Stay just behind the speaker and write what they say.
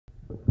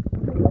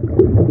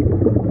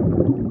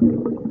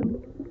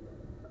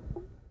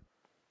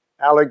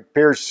Alec,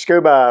 Peirce,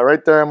 Scuba,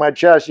 right there on my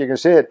chest. You can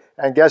see it.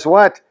 And guess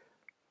what?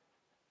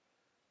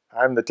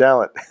 I'm the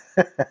talent.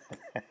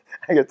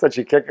 I get such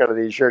a kick out of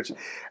these shirts.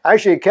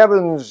 Actually,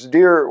 Kevin's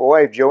dear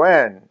wife,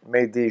 Joanne,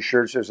 made these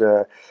shirts as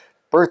a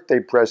birthday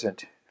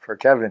present for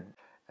Kevin.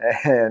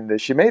 And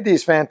she made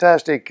these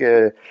fantastic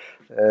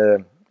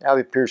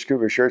Alec, Peirce,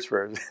 Scuba shirts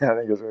for us. I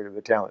think it's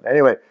the talent.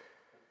 Anyway,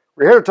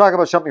 we're here to talk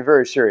about something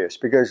very serious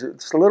because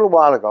it's a little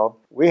while ago,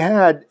 we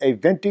had a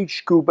vintage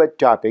scuba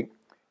topic.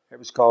 It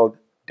was called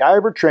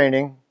Diver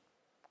Training,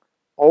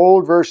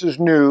 Old versus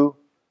New,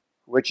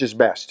 which is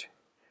best?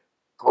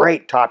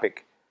 Great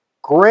topic.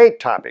 Great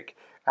topic.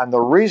 And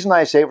the reason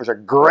I say it was a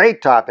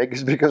great topic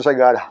is because I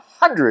got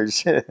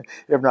hundreds,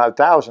 if not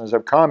thousands,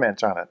 of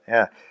comments on it.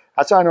 Yeah,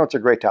 that's how I know it's a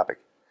great topic.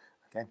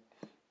 Okay,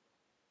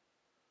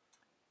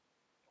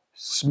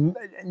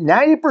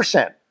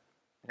 90%,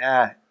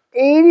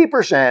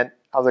 80%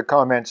 of the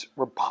comments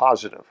were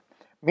positive,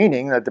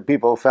 meaning that the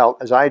people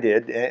felt, as I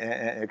did,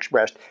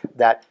 expressed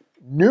that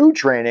new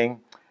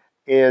training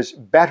is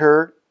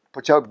better,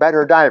 puts out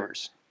better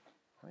divers.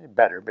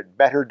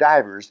 Better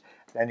divers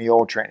than the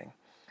old training.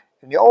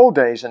 In the old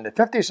days, in the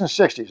 50s and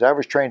 60s, I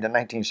was trained in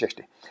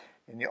 1960.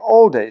 In the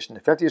old days, in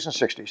the 50s and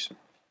 60s,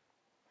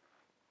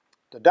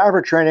 the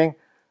diver training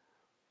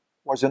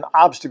was an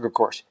obstacle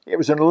course. It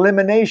was an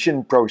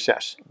elimination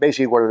process,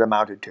 basically what it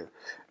amounted to.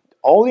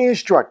 All the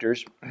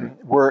instructors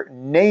were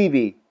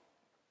Navy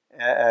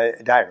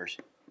divers.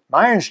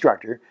 My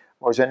instructor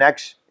was an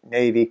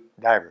ex-Navy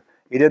diver.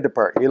 He did the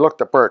part. He looked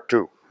the part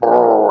too.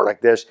 Oh, like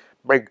this,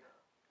 big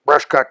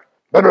brush cut.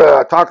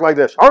 Talk like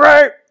this.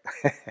 Okay.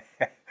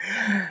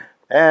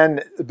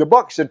 And the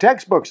books, the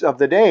textbooks of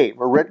the day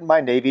were written by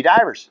Navy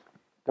divers.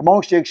 The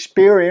most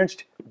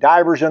experienced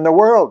divers in the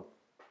world.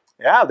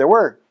 Yeah, they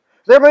were.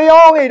 They were the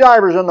only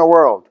divers in the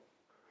world.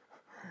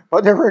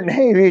 But they were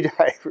Navy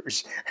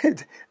divers.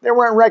 They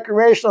weren't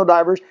recreational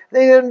divers.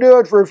 They didn't do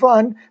it for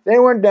fun. They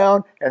went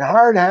down in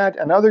hard hat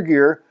and other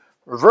gear,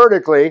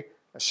 vertically,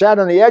 sat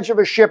on the edge of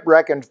a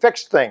shipwreck and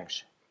fixed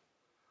things.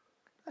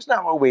 That's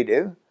not what we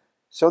do.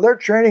 So their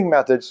training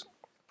methods,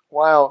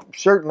 while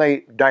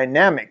certainly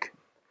dynamic,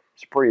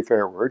 it's a pretty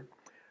fair word,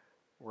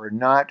 were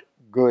not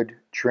good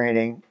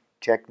training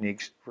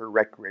techniques for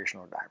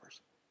recreational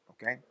divers.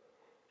 Okay?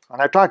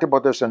 And I talked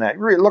about this in that.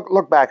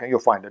 Look back and you'll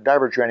find it.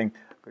 Diver training.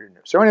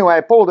 So anyway,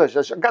 I pulled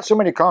this. I got so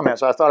many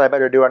comments, I thought I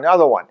better do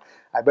another one.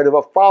 A bit of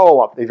a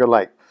follow-up, if you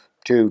like,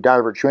 to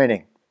diver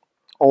training,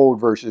 old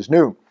versus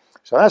new.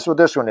 So that's what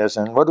this one is.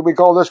 And what do we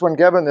call this one,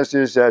 Kevin? This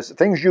is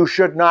things you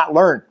should not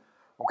learn.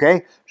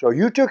 Okay? So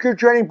you took your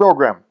training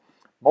program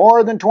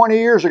more than 20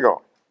 years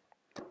ago.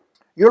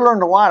 You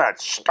learned a lot of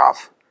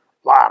stuff.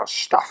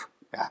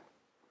 Yeah.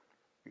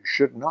 You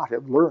should not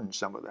have learned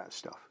some of that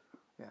stuff.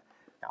 Yeah.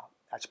 Now,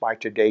 that's by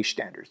today's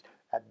standards.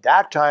 At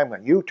that time,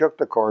 when you took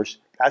the course,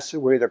 that's the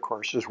way the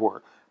courses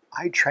were.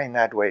 I trained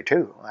that way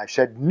too. I've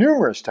said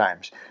numerous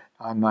times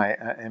on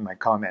in my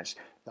comments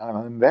that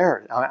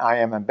I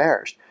am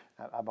embarrassed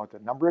about the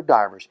number of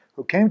divers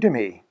who came to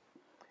me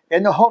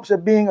in the hopes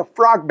of being a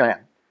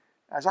frogman,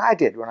 as I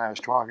did when I was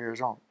 12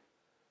 years old.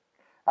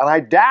 And I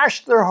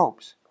dashed their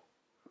hopes.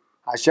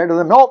 I said to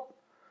them, nope,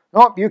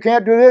 you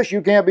can't do this,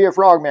 you can't be a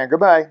frogman,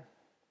 goodbye.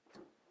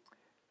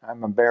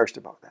 I'm embarrassed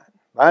about that.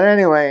 But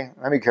anyway,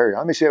 let me carry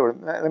on.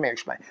 Let me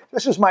explain.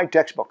 This is my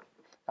textbook.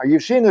 Now,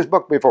 you've seen this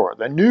book before,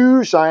 The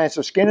New Science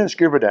of Skin and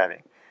Scuba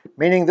Diving,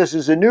 meaning this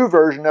is a new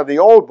version of the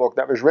old book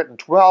that was written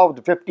 12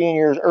 to 15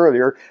 years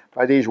earlier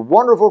by these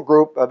wonderful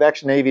group of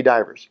ex-Navy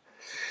divers.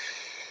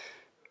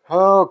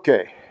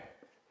 Okay.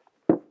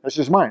 This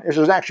is mine. This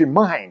is actually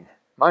mine.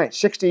 Mine,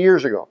 60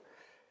 years ago.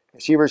 You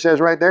see where it says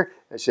right there?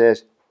 It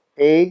says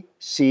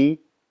A.C.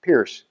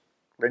 Peirce,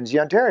 Lindsay,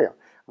 Ontario.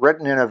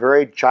 Written in a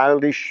very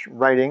childish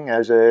writing,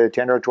 as a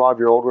 10 or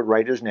 12-year-old would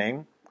write his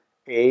name.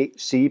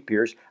 A.C.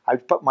 Peirce. I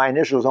put my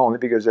initials only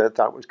because I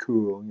thought it was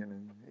cool. You know,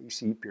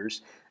 A.C.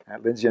 Peirce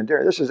at Lindsay,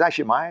 Ontario. This is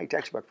actually my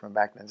textbook from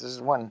back then. This is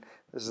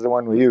the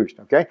one we used.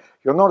 Okay.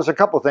 You'll notice a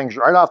couple things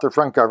right off the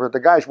front cover. The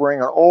guy's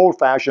wearing an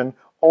old-fashioned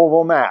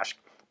oval mask,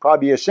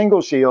 probably a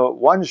single seal,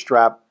 one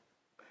strap.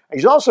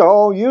 He's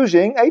also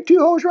using a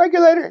two-hose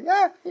regulator.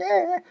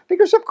 Yeah,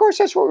 because of course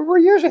that's what we were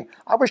using.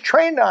 I was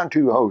trained on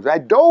two-hose. I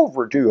dove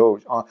for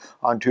two-hose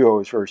on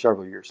two-hose for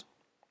several years.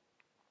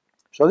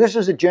 So this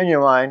is a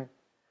genuine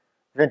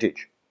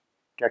vintage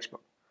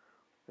textbook.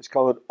 Let's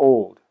call it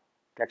old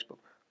textbook.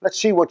 Let's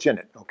see what's in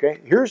it, okay?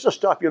 Here's the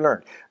stuff you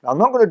learned. Now, I'm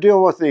not going to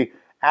deal with the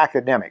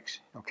academics,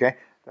 okay?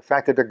 The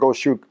fact that it goes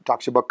through,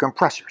 talks about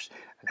compressors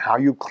and how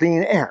you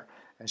clean air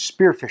and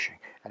spearfishing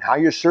and how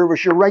you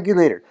service your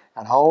regulator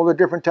and how all the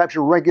different types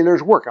of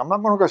regulators work. I'm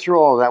not going to go through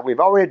all of that. We've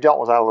already dealt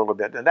with that a little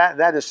bit. And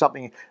that is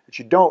something that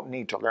you don't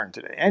need to learn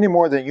today, any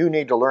more than you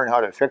need to learn how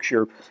to fix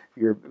your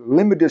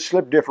limited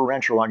slip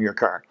differential on your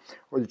car,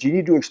 or that you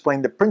need to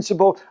explain the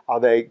principle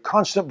of a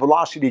constant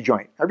velocity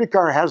joint. Every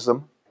car has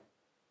them.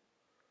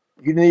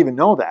 You didn't even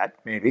know that,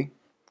 maybe.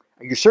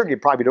 You certainly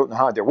probably don't know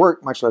how they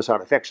work, much less how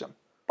to fix them.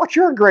 But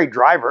you're a great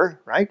driver,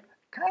 right?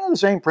 Kind of the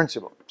same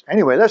principle.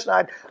 Anyway,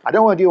 I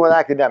don't want to deal with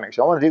academics.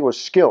 I want to deal with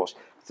skills,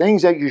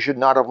 things that you should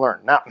not have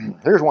learned. Now,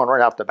 here's one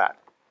right off the bat.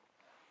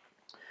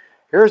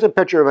 Here's a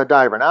picture of a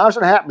diver. Now, as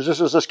it happens,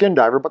 this is a skin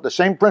diver, but the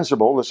same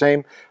principle, the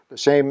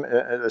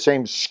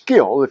same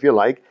skill, if you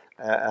like,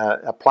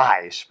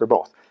 applies for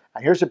both.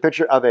 And here's a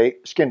picture of a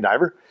skin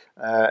diver.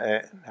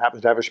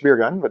 Happens to have a spear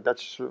gun, but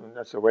that's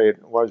the way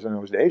it was in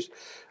those days.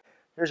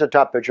 Here's a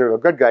top picture of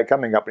a good guy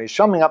coming up, and he's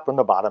coming up from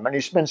the bottom, and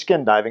he's been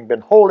skin diving,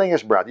 been holding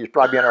his breath. He's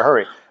probably in a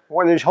hurry.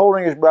 Whether he's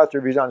holding his breath or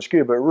if he's on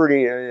scuba,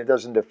 really it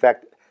doesn't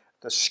affect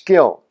the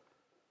skill.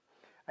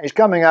 And he's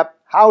coming up.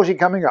 How is he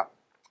coming up?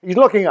 He's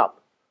looking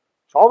up.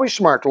 It's always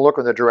smart to look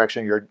in the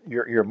direction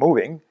you're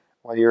moving,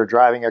 whether you're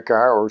driving a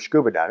car or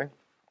scuba diving.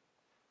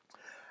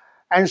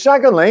 And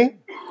secondly,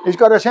 he's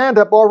got his hand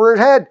up over his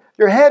head.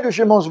 Your head is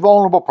your most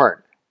vulnerable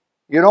part.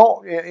 You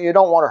don't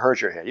want to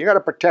hurt your head. You got to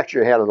protect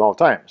your head at all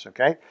times,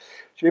 okay?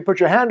 So you put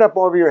your hand up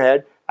over your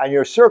head and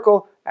you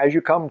circle as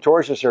you come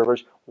towards the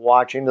surface,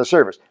 watching the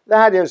surface.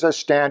 That is a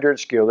standard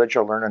skill that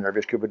you'll learn in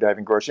every scuba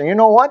diving course. And you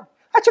know what?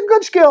 That's a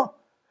good skill.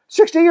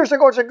 60 years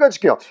ago, it's a good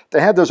skill. They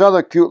had this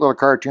other cute little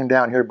cartoon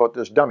down here about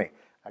this dummy.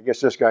 I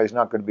guess this guy's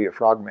not going to be a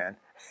frogman.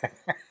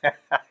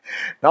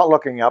 Not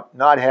looking up,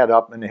 not head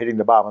up, and hitting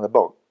the bottom of the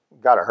boat.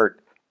 Gotta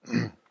hurt.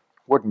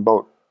 Wooden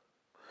boat.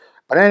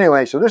 But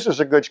anyway, so this is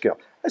a good skill.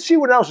 Let's see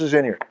what else is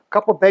in here. A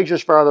couple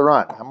pages farther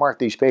on. I marked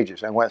these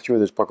pages. I went through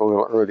this book a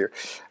little earlier.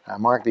 I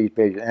marked these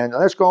pages. And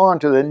let's go on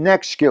to the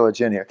next skill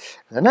that's in here.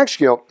 The next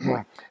skill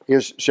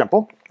is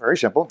simple,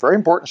 very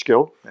important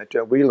skill that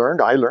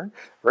I learned,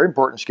 very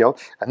important skill.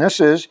 And this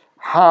is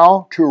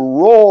how to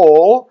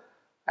roll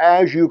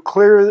as you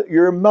clear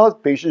your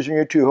mouthpieces in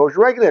your two-hose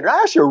regulator.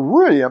 That's a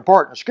really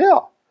important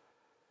skill.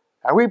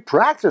 And we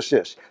practice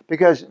this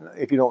because,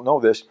 if you don't know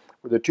this,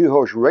 with the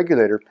two-hose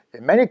regulator,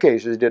 in many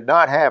cases, did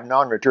not have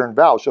non-return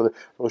valves. So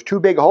those two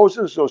big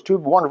hoses, those two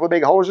wonderful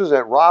big hoses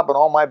that Rob and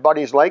all my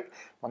buddies like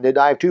when they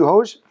dive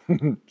two-hose,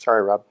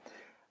 sorry, Rob,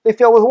 they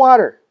fill with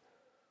water.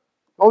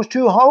 Those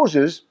two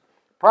hoses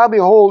probably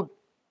hold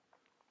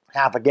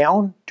half a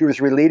gallon, 2 or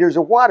 3 liters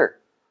of water.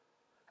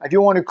 If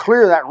you want to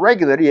clear that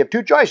regulator, you have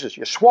 2 choices.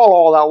 You swallow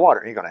all that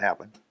water. Ain't going to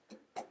happen.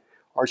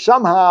 Or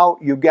somehow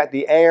you get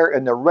the air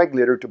in the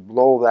regulator to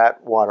blow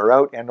that water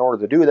out. And in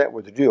order to do that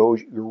with the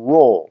two-hose, you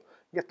roll.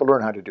 You have to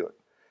learn how to do it.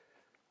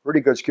 Pretty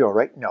good skill,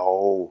 right?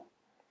 No.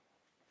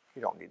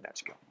 You don't need that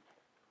skill.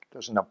 It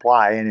doesn't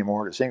apply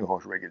anymore to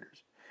single-hose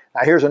regulators.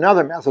 Now here's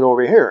another method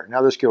over here,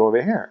 another skill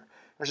over here.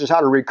 This is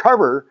how to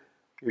recover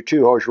your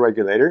two-hose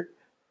regulator.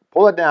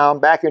 Pull it down,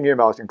 back into your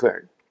mouth and clear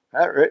it.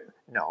 That right?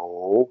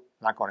 No.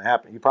 Not going to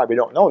happen. You probably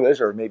don't know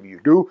this, or maybe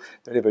you do,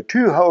 that if a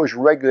two-hose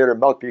regulator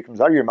mouthpiece comes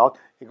out of your mouth,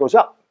 it goes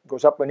up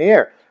in the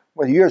air.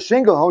 Whether your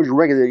single-hose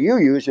regulator you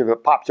use, if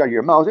it pops out of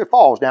your mouth, it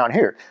falls down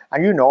here.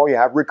 And you know you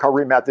have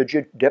recovery methods.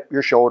 You dip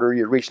your shoulder,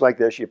 you reach like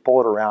this, you pull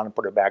it around and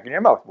put it back in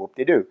your mouth.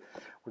 Whoop-de-doo.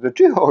 With the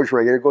two-hose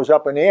regulator, it goes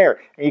up in the air,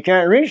 and you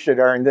can't reach the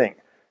darn thing.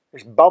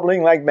 It's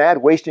bubbling like mad,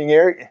 wasting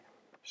air.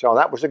 So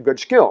that was a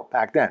good skill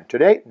back then.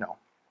 Today, no.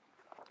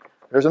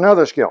 There's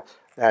another skill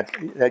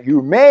that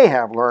you may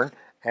have learned,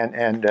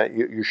 and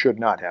you should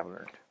not have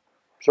learned.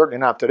 Certainly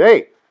not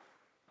today.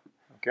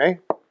 Okay,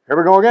 here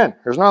we go again.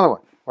 Here's another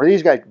one. What are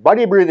these guys?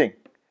 Buddy breathing.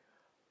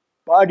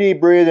 Buddy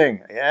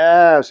breathing.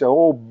 Yes, a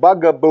whole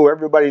bugaboo.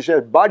 Everybody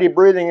says buddy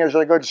breathing is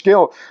a good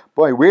skill.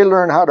 Boy, we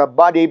learned how to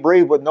buddy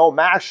breathe with no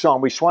masks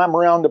on. We swam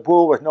around the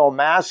pool with no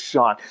masks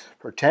on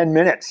for 10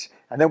 minutes.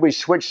 And then we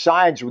switched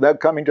sides without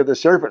coming to the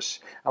surface.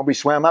 And we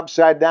swam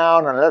upside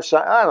down on the left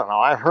side. I don't know.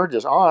 I've heard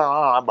this on and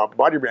on about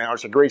buddy breathing.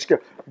 It's a great skill.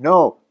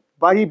 No.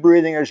 Buddy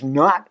breathing is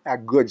not a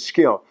good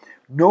skill.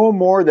 No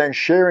more than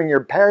sharing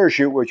your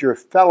parachute with your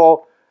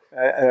fellow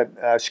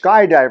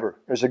skydiver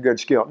is a good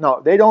skill. No,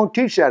 they don't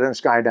teach that in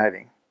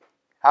skydiving,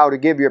 how to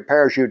give your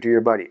parachute to your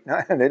buddy. No,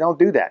 they don't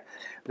do that.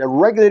 The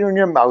regulator in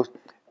your mouth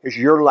is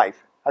your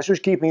life. That's what's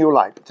keeping you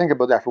alive. Think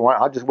about that for one.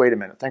 I'll just wait a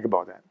minute. Think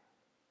about that.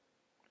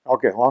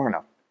 Okay, long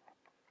enough.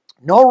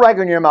 No reg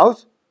in your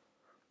mouth,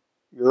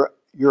 you're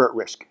at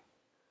risk.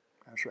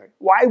 That's right.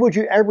 Why would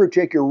you ever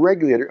take your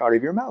regulator out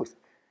of your mouth?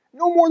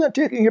 No more than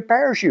taking your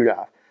parachute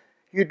off.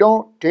 You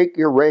don't take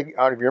your reg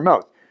out of your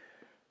mouth.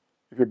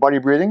 If you're buddy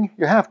breathing,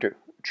 you have to.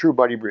 True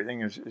buddy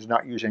breathing is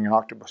not using an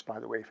octopus,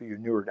 by the way, for you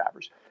newer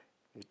divers.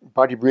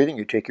 Buddy breathing,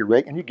 you take your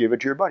reg and you give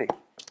it to your buddy.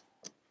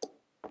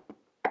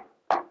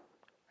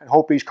 And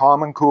hope he's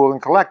calm and cool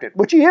and collected,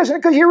 which he isn't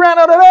because he ran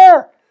out of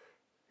air.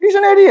 He's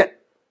an idiot.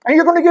 And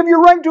you're going to give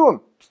your reg to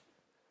him.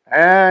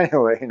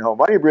 Anyway, you know,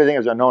 buddy breathing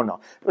is a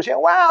no-no. People say,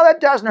 well, that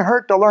doesn't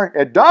hurt to learn.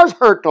 It does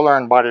hurt to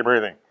learn buddy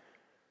breathing.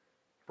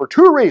 For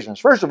 2 reasons.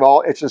 First of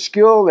all, it's a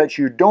skill that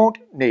you don't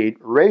need,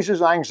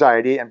 raises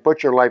anxiety, and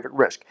puts your life at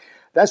risk.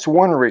 That's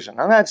one reason,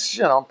 and that's,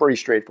 you know, pretty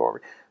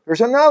straightforward.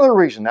 There's another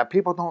reason that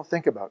people don't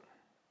think about.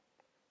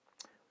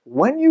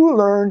 When you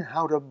learn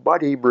how to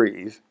buddy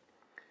breathe,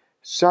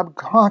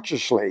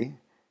 subconsciously,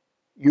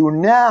 you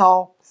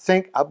now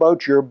think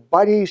about your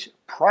buddy's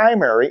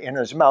primary in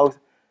his mouth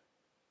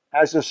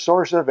as a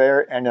source of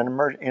air and in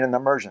an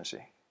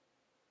emergency.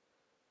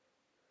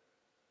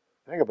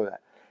 Think about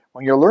that.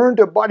 When you learn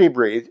to buddy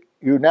breathe,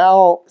 you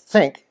now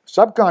think,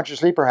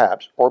 subconsciously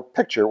perhaps, or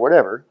picture,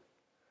 whatever,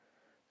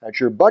 that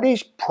your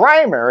buddy's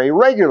primary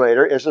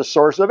regulator is a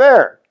source of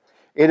air.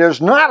 It is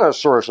not a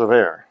source of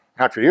air.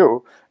 Not for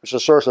you. It's a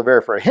source of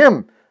air for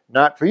him,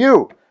 not for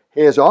you.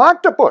 His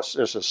octopus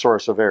is a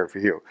source of air for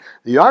you.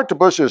 The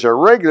octopus is a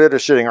regulator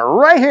sitting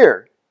right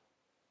here,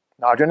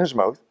 not in his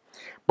mouth,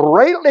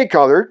 brightly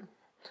colored,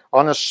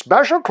 on a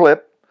special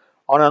clip,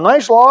 on a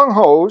nice long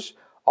hose.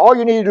 All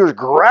you need to do is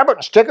grab it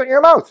and stick it in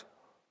your mouth.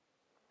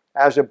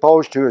 As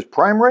opposed to his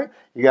primary,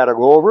 you got to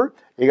go over,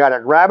 you got to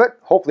grab it.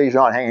 Hopefully he's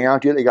not hanging on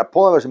to you. You got to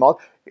pull out his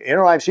mouth. You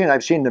know, I've seen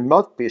the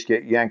mouthpiece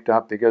get yanked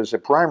up because the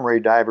primary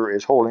diver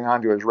is holding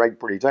onto his reg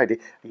pretty tightly.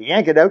 You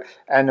yank it out,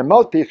 and the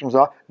mouthpiece comes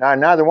off. Now,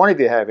 neither one of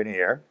you have any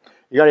air.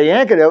 You got to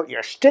yank it out.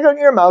 You stick it in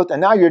your mouth,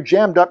 and now you're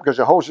jammed up because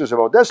the hose is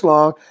about this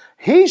long.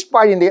 He's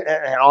fighting the,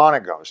 and on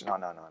it goes. No.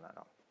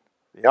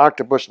 The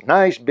octopus,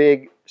 nice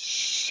big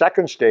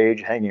second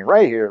stage, hanging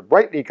right here,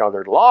 brightly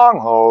colored, long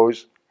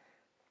hose.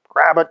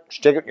 Grab it,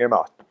 stick it in your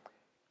mouth.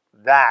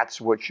 That's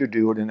what you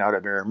do in an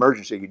out-of-air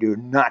emergency. You do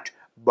not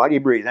buddy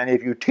breathe. And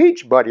if you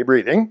teach buddy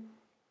breathing,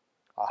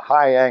 a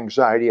high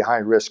anxiety, high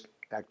risk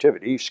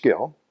activity,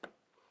 skill,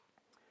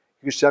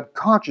 you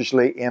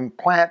subconsciously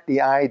implant the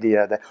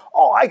idea that,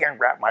 oh, I can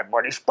grab my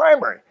buddy's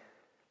primary.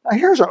 Now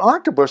here's an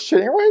octopus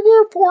sitting right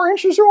there 4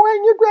 inches away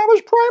and you grab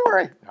his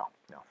primary. No.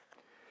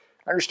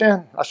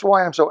 Understand? That's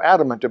why I'm so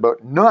adamant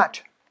about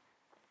not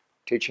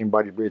teaching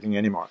buddy breathing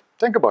anymore.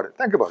 Think about it.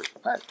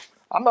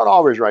 I'm not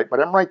always right,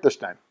 but I'm right this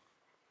time.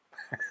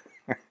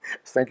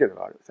 Think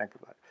about it.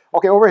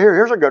 Okay, over here,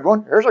 here's a good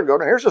one. Here's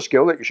a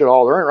skill that you should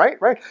all learn,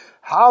 right?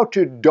 How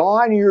to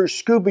don your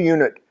scuba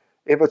unit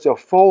if it's a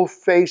full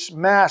face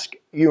mask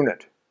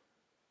unit.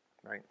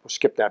 Right, we'll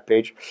skip that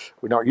page.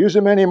 We don't use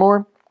them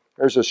anymore.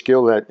 There's a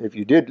skill that if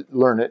you did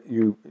learn it,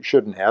 you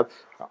shouldn't have.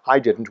 I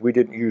didn't. We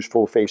didn't use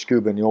full face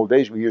scuba in the old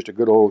days. We used a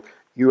good old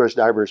U.S.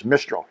 diver's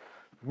Mistral.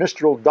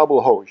 Mistral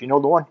double hose. You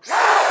know the one?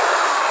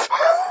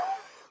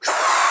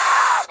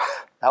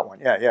 That one.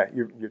 Yeah.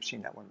 You've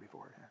seen that one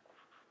before.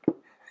 Yeah.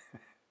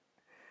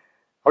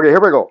 Okay,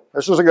 here we go.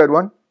 This is a good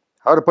one.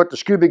 How to put the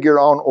scuba gear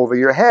on over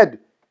your head.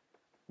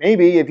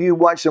 Maybe if you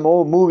watch some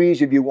old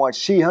movies, if you watch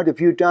Sea Hunt a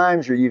few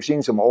times, or you've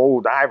seen some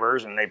old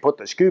divers and they put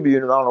the scuba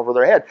unit on over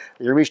their head,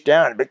 you reach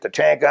down and pick the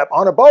tank up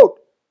on a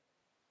boat.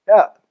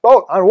 Yeah,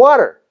 boat, on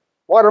water.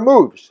 Water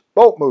moves,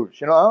 boat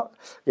moves, you know.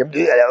 You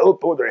do that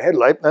over their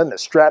headlight, and then the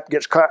strap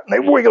gets caught and they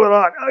wiggle it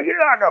on.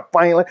 Oh,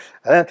 finally.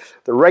 And then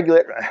the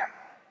regulator.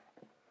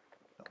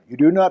 You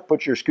do not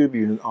put your scuba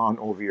unit on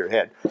over your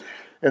head.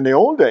 In the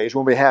old days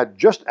when we had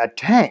just a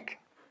tank,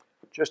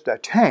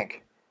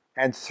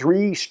 and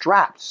 3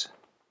 straps,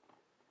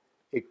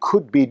 it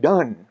could be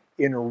done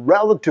in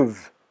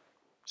relative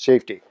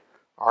safety.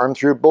 Arm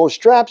through both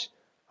straps,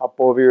 up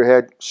over your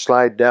head,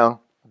 slide down,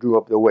 do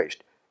up the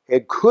waist.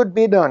 It could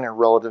be done in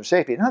relative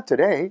safety. Not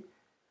today,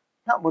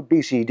 not with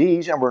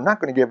BCDs, and we're not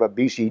going to give up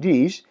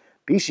BCDs.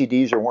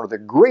 BCDs are one of the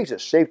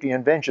greatest safety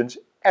inventions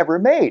ever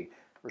made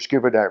for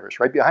scuba divers,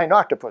 right behind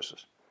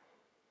octopuses.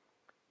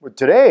 With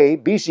today,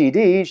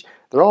 BCDs,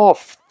 they're all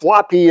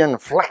floppy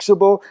and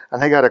flexible, and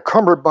they got a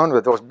cummerbund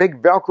with those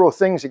big Velcro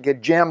things that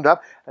get jammed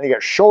up, and they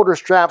got shoulder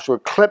straps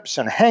with clips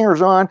and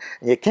hangers on,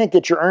 and you can't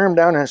get your arm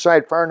down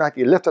inside far enough.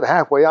 You lift it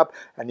halfway up,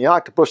 and the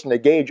octopus and the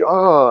gauge,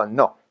 oh,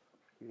 no.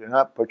 You do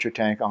not put your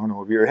tank on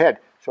over your head.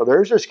 So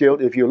there's a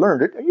skill, if you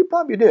learned it, and you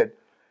probably did.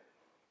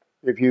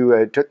 If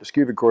you took the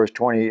scuba course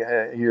 20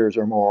 years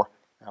or more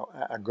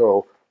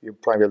ago, you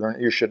probably learned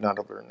it. You should not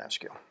have learned that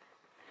skill.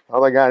 What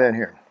have I got in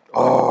here?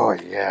 Oh,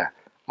 yeah,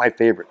 my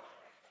favorite.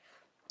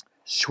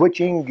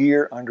 Switching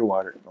gear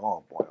underwater.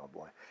 Oh,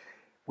 boy.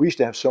 We used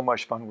to have so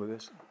much fun with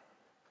this.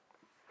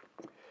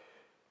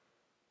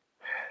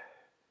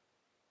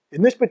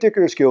 In this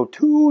particular skill,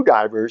 2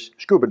 divers,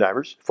 scuba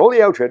divers,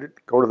 fully outfitted,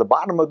 go to the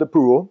bottom of the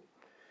pool,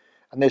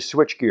 and they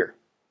switch gear.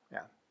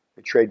 Yeah,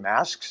 they trade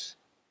masks,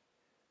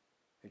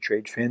 they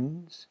trade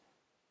fins,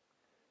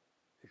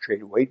 they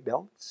trade weight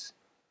belts,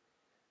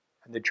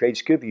 and they trade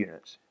scuba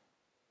units.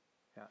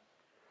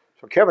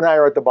 So Kevin and I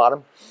are at the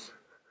bottom.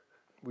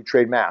 We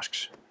trade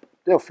masks.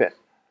 They'll fit.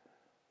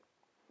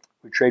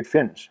 We trade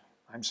fins.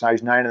 I'm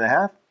size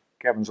 9.5.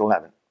 Kevin's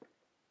 11.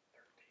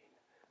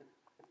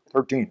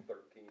 13.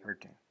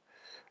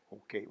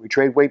 Okay, we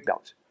trade weight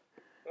belts.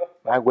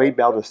 My weight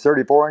belt is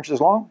 34 inches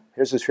long.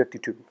 His is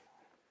 52.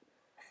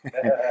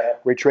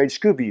 We trade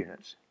scuba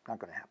units. Not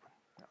going to happen.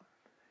 No.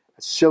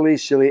 A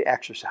silly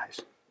exercise.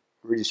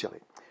 Really silly.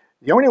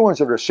 The only ones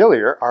that are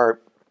sillier are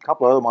a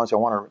couple of other ones I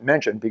want to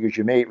mention because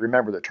you may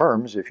remember the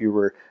terms if you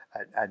were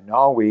a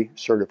NAUI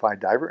certified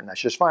diver, and that's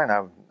just fine.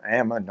 I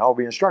am a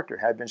NAUI instructor,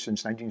 have been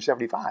since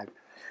 1975.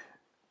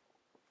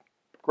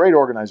 Great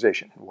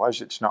organization.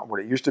 It's not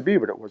what it used to be,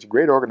 but it was a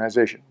great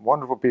organization.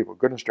 Wonderful people,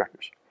 good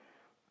instructors.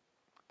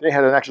 They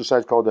had an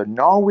exercise called the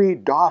NAUI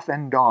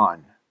Dolphin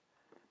Dawn.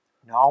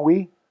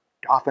 NAUI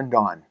Dolphin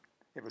Dawn.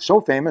 It was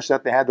so famous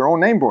that they had their own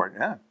name for it.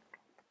 Yeah.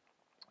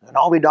 The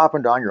NAUI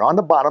Dolphin Dawn, you're on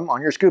the bottom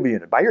on your scuba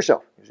unit by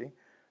yourself, you see.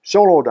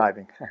 Solo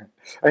diving.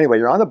 Anyway,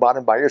 you're on the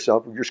bottom by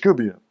yourself with your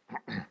scuba unit.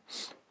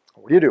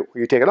 What do?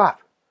 Well, you take it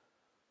off.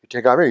 You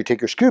take off here, you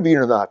take your scuba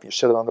unit off, and you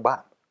set it on the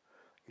bottom.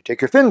 You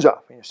take your fins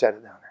off, and you set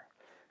it down there.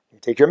 You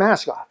take your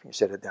mask off, and you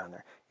set it down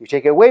there. You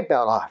take your weight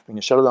belt off, and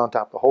you set it on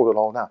top to hold it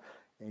all down.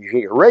 And you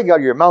get your rig out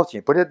of your mouth, and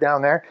you put it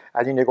down there,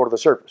 and then you go to the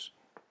surface.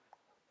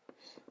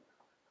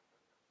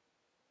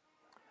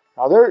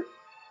 Now, there's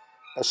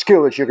a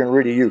skill that you can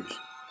really use.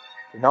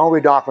 So now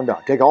we dock and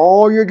down. Take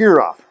all your gear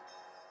off.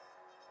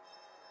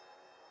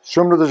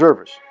 Swim to the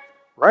surface.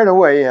 Right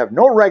away, you have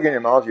no reg in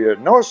your mouth, you have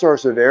no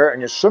source of air,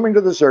 and you're swimming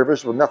to the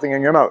surface with nothing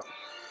in your mouth.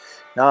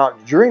 Now,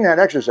 during that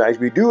exercise,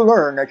 we do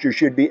learn that you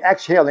should be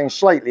exhaling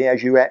slightly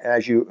as you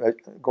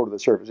go to the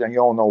surface, and you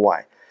all know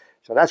why.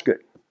 So that's good.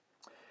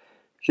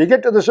 So you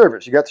get to the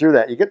surface. You got through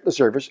that. You get to the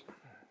surface.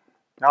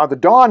 Now, the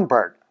dawn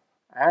part.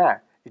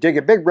 You take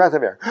a big breath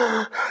of air.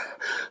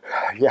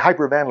 You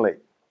hyperventilate,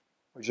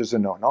 which is a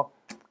no-no.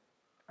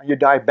 And you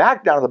dive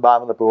back down to the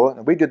bottom of the pool.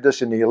 And we did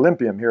this in the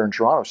Olympium here in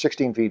Toronto,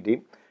 16 feet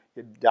deep.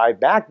 You dive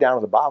back down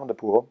to the bottom of the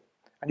pool,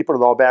 and you put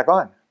it all back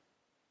on.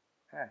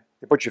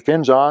 You put your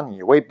fins on,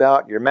 your weight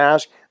belt, your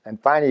mask,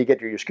 and finally you get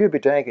to your scuba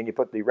tank, and you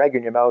put the reg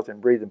in your mouth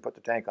and breathe and put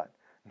the tank on.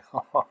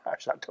 No,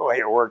 that's not the way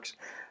it works.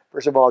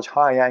 First of all, it's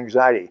high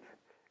anxiety.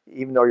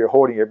 Even though you're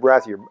holding your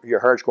breath, your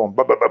heart's going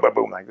boom, boom, boom, boom,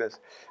 boom, like this.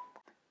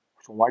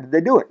 So why did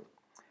they do it?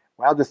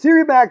 Well, the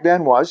theory back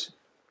then was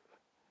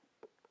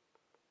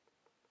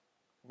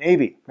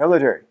Navy,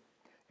 military.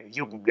 If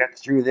you can get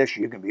through this,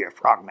 you can be a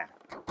frogman.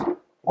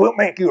 We'll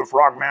make you a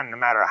frogman no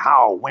matter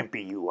how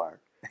wimpy you are.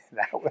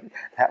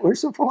 That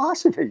was the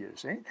philosophy, you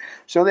see.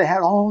 So they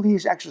had all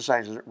these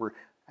exercises that were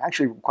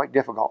actually quite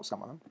difficult,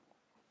 some of them.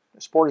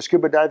 The sport of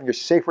scuba diving is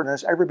safer than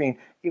it's ever been,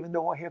 even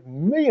though I have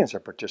millions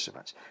of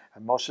participants.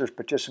 And most of those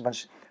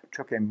participants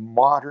took a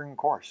modern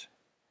course.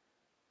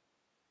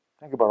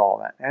 Think about all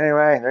that.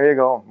 Anyway, there you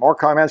go. More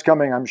comments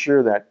coming, I'm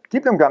sure that.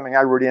 Keep them coming,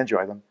 I really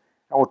enjoy them.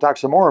 And we'll talk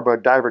some more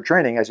about diver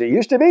training as it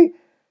used to be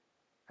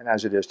and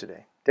as it is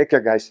today. Take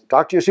care, guys.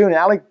 Talk to you soon.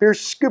 Alec,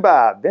 Peirce,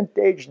 Scuba,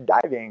 Vintage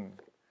Diving.